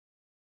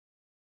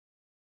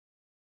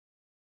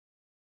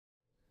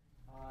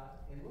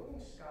In moving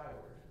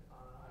skyward,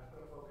 I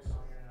put a focus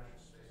on the International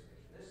Space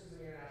Station. This is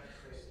the International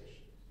Space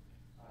Station.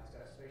 It's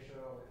got a space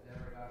shuttle that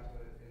never got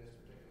to it in this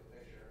particular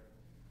picture.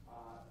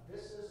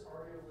 This is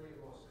arguably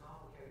the most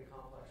complicated,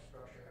 complex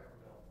structure ever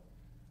built.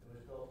 It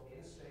was built in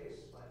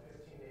space by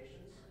 15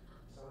 nations.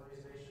 Some of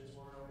these nations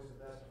weren't always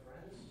the best of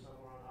friends. Some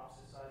were on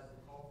opposite sides of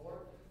the Cold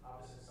War,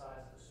 opposite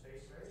sides of the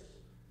space race.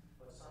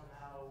 But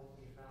somehow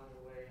we found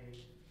a way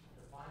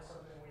to find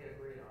something we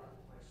agreed on,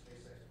 like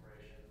space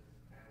exploration,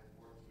 and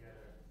work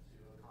together to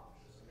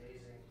accomplish this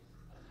amazing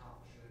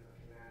accomplishment of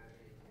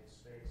humanity in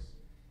space.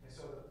 And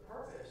so the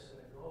purpose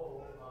and the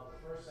goal of the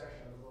first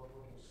section of the book,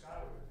 Looking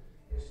Skyward,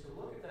 is to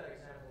look at that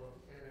example of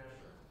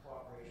international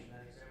cooperation,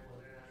 that example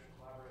of international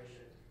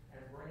collaboration,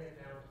 and bring it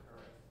down to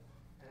Earth,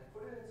 and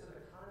put it into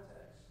the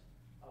context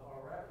of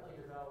our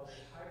rapidly developing,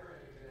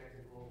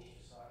 hyper-interconnected global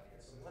society,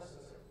 and some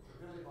lessons that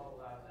really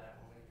bubble out of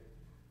that when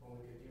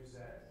we could use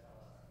that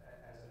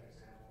as an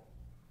example.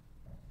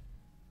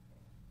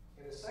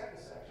 In the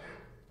second section,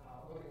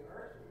 Looking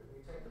Earthward,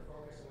 we take the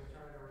focus and we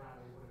turn it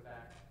around and we put it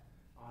back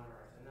on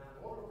Earth. And now,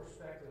 the orbital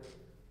perspective,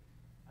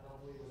 I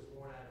don't believe was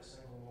born out of a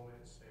single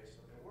moment in space,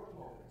 but there were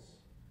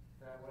moments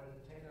that, when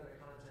taken in the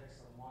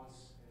context of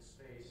months in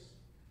space,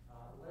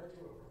 led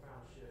to a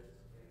profound shift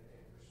in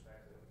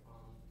perspective.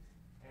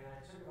 And I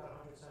took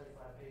about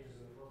 175 pages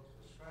of the book to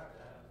describe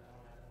that. I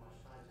don't have that much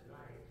time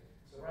tonight.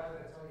 So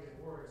rather than tell you in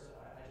words,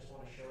 I just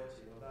want to show it to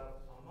you.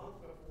 About a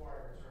month before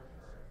I returned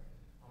to Earth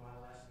on my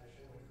last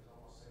mission, which was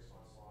almost 6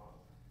 months long,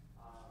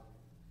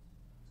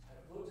 I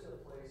flew to a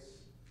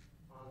place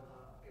on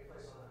the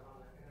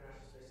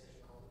International Space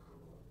Station called the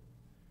Cupola.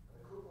 And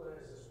the Cupola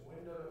is this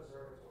windowed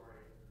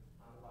observatory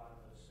on the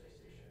bottom of the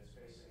space station. It's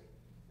facing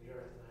the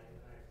Earth.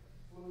 And I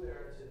flew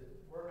there to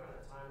work on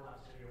a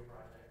time-lapse video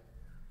project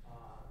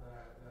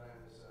that I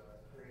was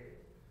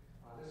creating.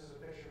 This is a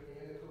picture of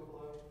me in the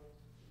cupola,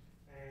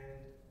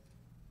 and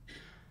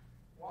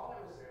while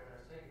I was there and I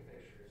was taking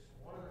pictures,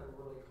 one of them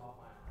really caught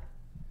my eye.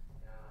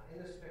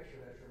 In this picture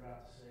that you're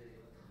about to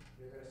see,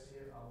 you're going to see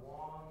a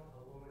long,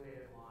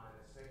 illuminated line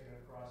that's taken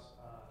across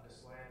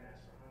this landmass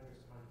for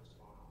hundreds and hundreds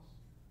of miles.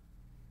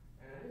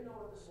 And I didn't know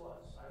what this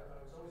was. I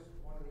was always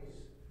one of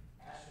these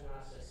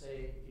astronauts that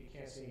say you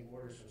can't see any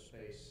borders from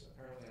space.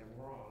 Apparently I'm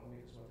wrong,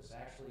 because what this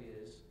actually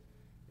is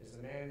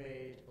the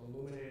man-made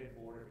illuminated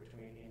border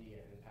between India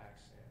and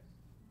Pakistan.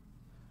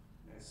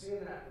 And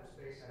seeing that from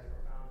space had a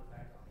profound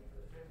effect on me.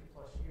 For the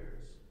 50-plus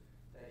years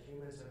that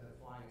humans have been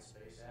flying in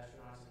space,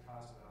 astronauts and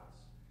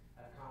cosmonauts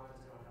have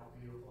commented on how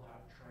beautiful,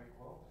 how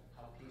tranquil,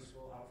 how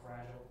peaceful, how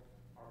fragile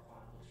our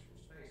planet looks from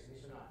space. And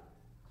these are not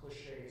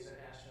cliches that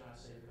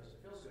astronauts say because it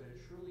feels good.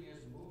 It truly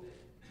is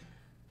moving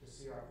to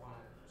see our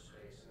planet from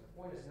space. And the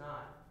point is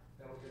not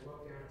that we can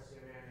look down and see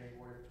a man-made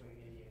border between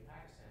India and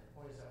Pakistan. The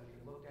point is that we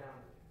can look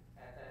down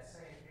at that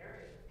same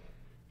area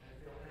and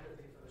feel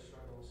empathy for the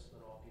struggles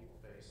that all people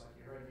face. Like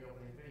you heard in the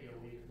opening video,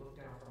 we could look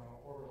down from an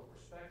orbital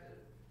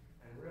perspective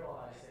and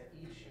realize that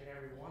each and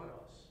every one of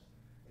us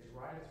is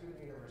riding through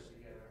the universe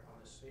together on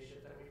the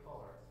spaceship that we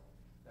call Earth,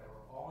 that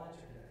we're all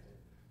interconnected,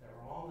 that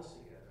we're all in this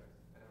together,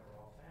 and that we're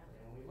all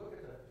family. And when we look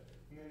at the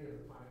beauty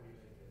of the planet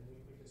we've been given,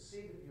 we can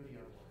see the beauty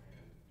on one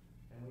hand,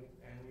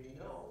 and we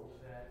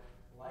know that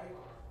life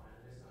on our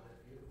planet is not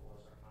as beautiful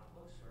as our planet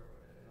looks for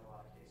in a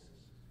lot of cases.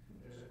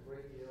 There's a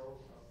great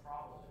deal of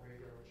problems, a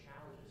great deal of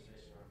challenges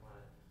facing our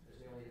planet.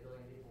 There's nearly 1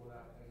 billion people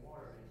without clean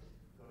water. They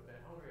go to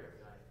bed hungry every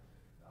night.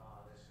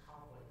 There's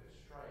conflict, there's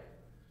strife.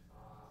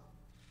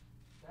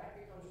 That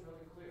becomes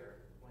really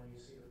clear when you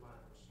see the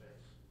planet from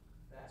space.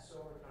 That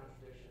sober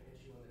contradiction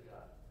hits you in the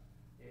gut.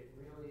 It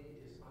really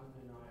is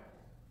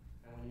undeniable.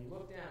 And when you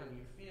look down and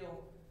you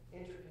feel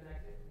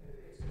interconnected,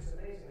 it's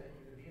amazing that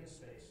you could be in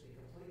space, be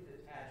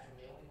completely detached from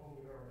the only home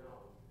you've ever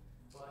known,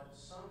 but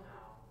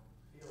somehow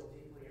feel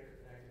deeply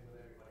interconnected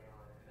with everybody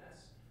on it. And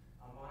that's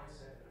a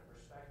mindset and a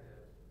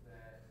perspective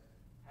that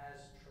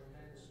has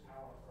tremendous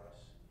power for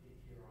us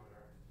here on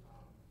Earth.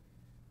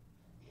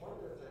 One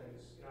of the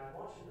things, I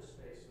launched into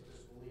space with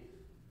this belief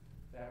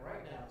that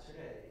right now,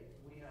 today,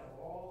 we have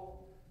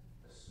all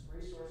the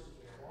resources,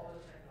 we have all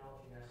the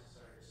technology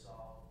necessary to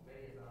solve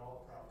many, if not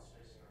all, the problems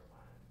facing our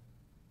planet.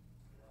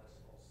 That's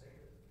a bold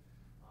statement.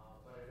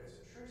 But if it's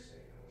a true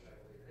statement, which I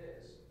believe it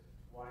is,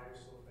 why do we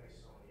still face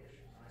so many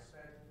issues? And I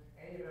spent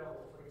any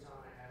available free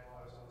time I had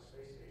while I was on the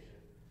space station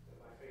with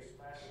my face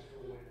flashing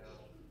through a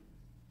window,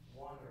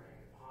 wondering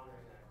and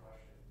pondering that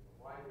question.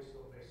 Why do we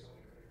still face so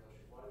many critical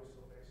issues? Why do we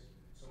still face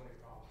so many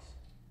problems?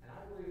 And I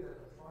believe that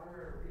the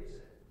primary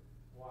reason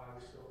why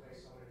we still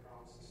face so many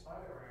problems, in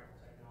spite of our ample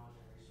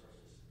technology and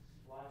resources,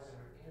 lies in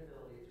our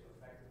inability to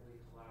effectively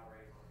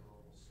collaborate on a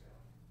global scale.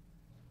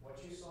 What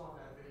you saw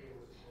in that video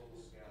was a global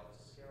scale.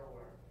 It's a scale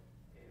where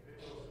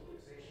individuals,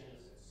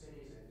 organizations, and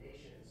cities and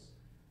nations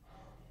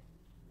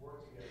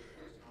work together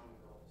towards common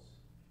goals.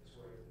 It's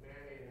where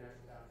man-made and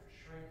natural boundaries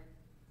shrink.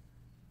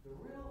 The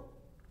real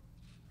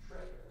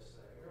trick of this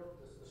thing,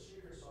 the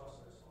secret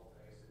sauce of this whole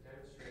thing is to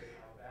demonstrate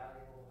how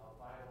valuable, how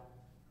vital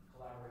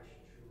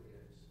collaboration truly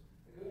is.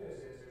 The good news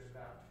is there's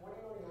about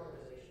 20 million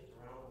organizations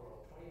around the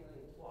world, 20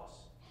 million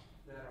plus,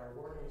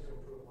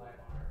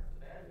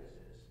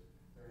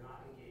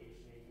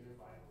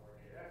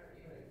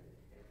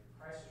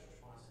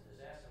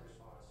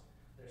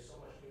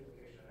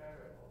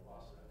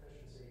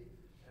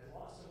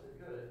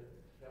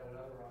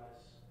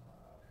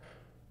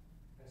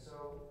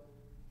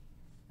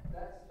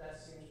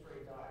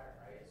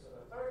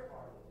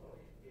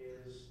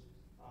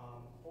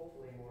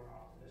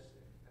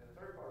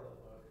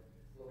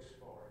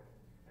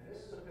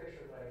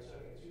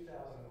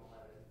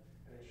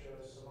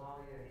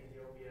 Somalia and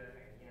Ethiopia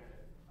and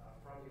Yemen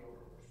from the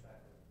orbital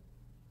perspective.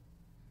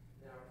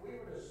 Now, if we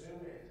were to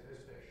zoom into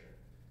this picture,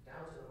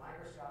 down to the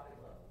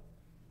microscopic level,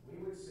 we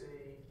would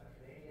see a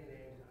Canadian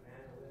named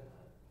Amanda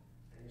Linda,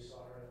 and you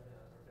saw her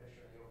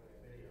picture in the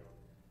opening video.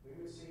 We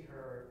would see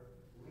her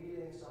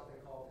leading something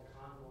called the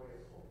Convoy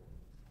of Hope.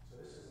 So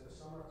this is in the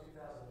summer of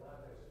 2011.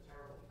 There was a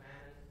terrible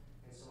famine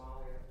in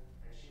Somalia,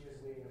 and she was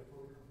leading a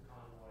food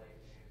convoy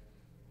in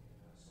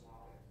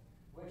Somalia,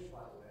 which,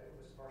 by the way,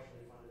 was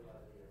partially funded by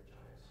the New York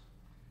Giants.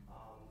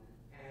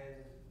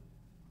 And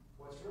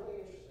what's really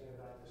interesting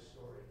about this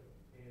story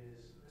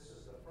is this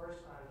is the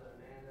first time that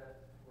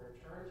Amanda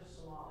returned to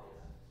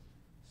Somalia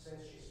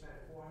since she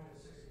spent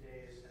 460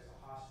 days as a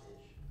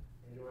hostage,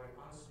 enduring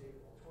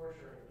unspeakable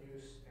torture and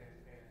abuse and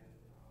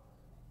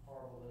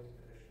horrible living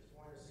conditions.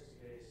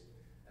 460 days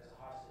as a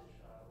hostage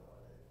at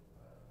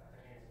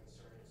the hands of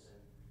insurgents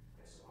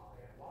in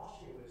Somalia. And while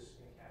she was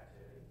in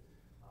captivity,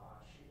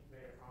 she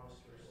made a promise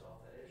to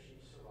herself that if she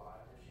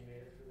survived, if she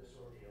made it through this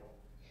ordeal,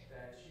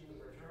 that she would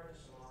return to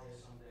Somalia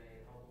someday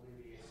and help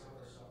alleviate some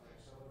of the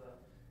suffering, some of the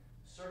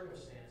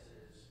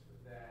circumstances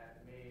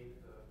that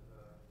made the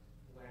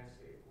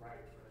landscape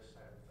right for this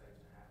type of thing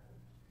to happen.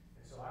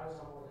 And so I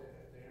was on board the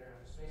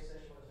International Space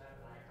Station when this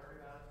happened. I heard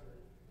about it through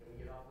we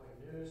get uplink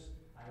news.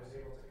 I was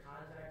able to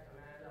contact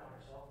Amanda on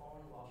her cell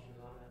phone while she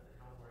was on the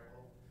Convoy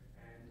of Hope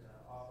and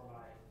offer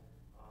my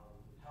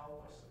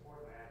help, my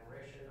support, my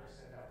admiration. I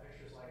sent out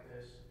pictures like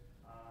this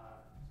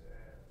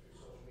through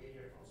social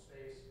media from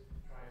space,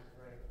 trying to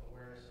bring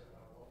awareness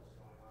of what was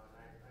going on.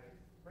 And I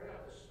bring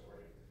up this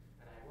story,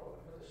 and I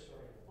put this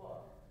story in the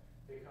book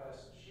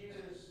because she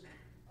was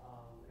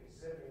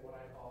exhibiting what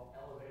I call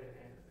elevated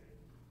empathy.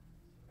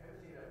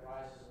 Empathy that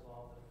rises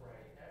above the fray.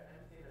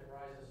 Empathy that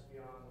rises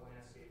beyond the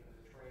landscape and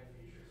the terrain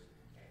features.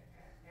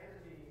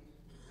 Empathy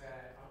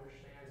that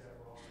understands that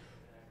we're all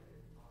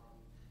interconnected.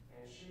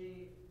 And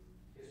she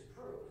is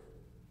proof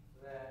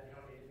that you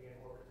don't need to be in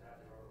orbit to have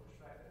the orbital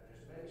perspective. And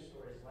there's many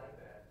stories like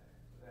that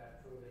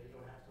that prove that you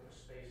don't have to go to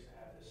space to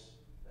have this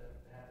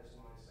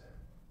mindset.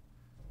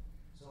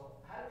 So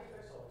how do we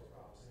fix all these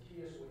problems? The key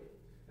is we.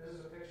 This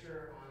is a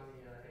picture on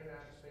the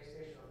International Space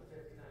Station on the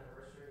 50th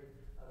anniversary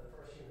of the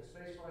first human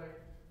spaceflight.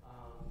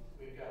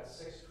 We've got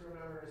 6 crew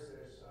members.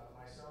 There's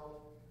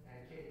myself and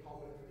Katie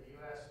Coleman from the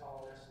U.S.,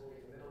 Paul Nespoli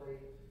from Italy,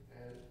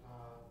 and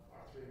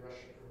our 3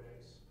 Russian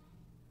crewmates.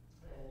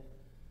 And,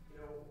 you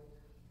know,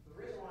 the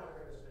reason why I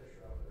bring this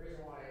picture up, the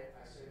reason why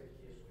I say the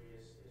key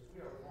is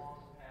we are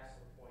long past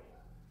the point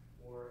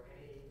where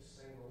any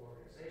single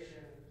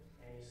organization,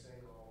 any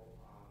single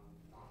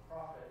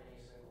nonprofit,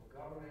 any single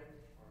government,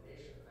 or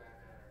nation for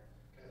that matter,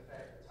 can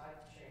affect the type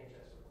of change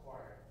that's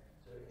required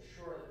to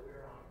ensure that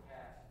we're on a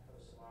path for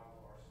the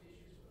survival of our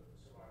species, for the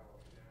survival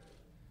of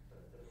humanity.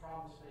 The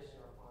problems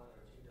facing our planet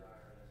are too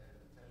dire, and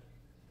the potential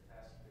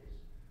catastrophes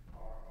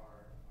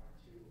are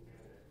too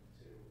imminent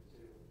to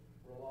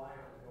rely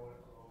on a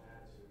go-it-alone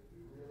attitude.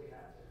 We really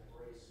have to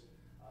embrace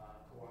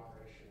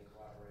cooperation and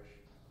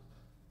collaboration.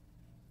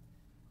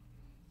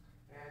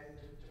 And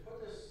to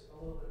put this a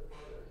little bit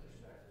further in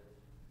perspective,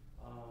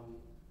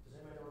 does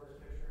anybody know what this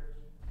picture is?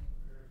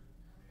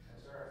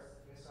 That's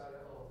Earth. Inside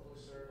that little blue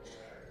circle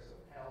there is a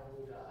pale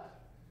blue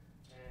dot.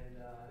 And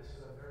this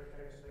is a very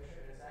famous picture,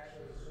 and it's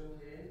actually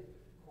zoomed in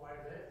quite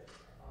a bit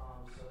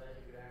so that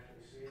you could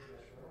actually see it in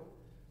this room.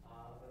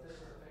 But this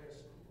is a famous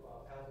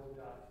pale blue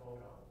dot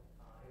photo.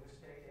 It was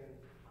taken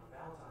on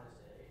Valentine's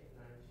Day in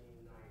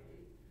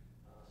 1990,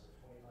 so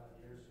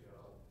 25 years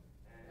ago.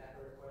 And at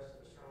the request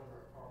of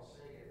astronomer Carl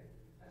Sagan,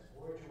 as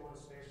Voyager 1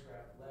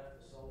 spacecraft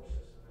left the solar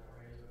system at a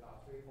range of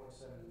about 3.7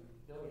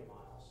 billion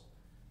miles,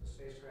 the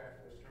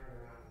spacecraft was turned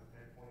around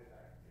and pointed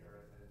back at the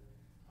Earth. And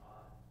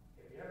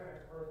if you ever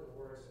have heard the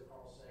words that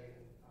Carl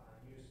Sagan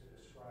used to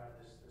describe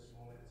this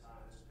moment in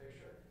time, this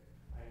picture,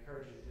 I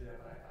encourage you to do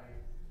that. But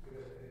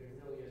because it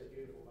really is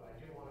beautiful. But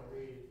I do want to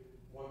read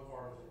one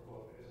part of the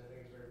quote because I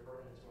think it's very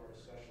pertinent to our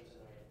discussion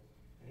tonight.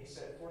 And he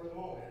said, "For the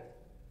moment,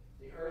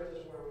 the Earth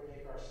is where we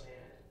make our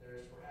stand.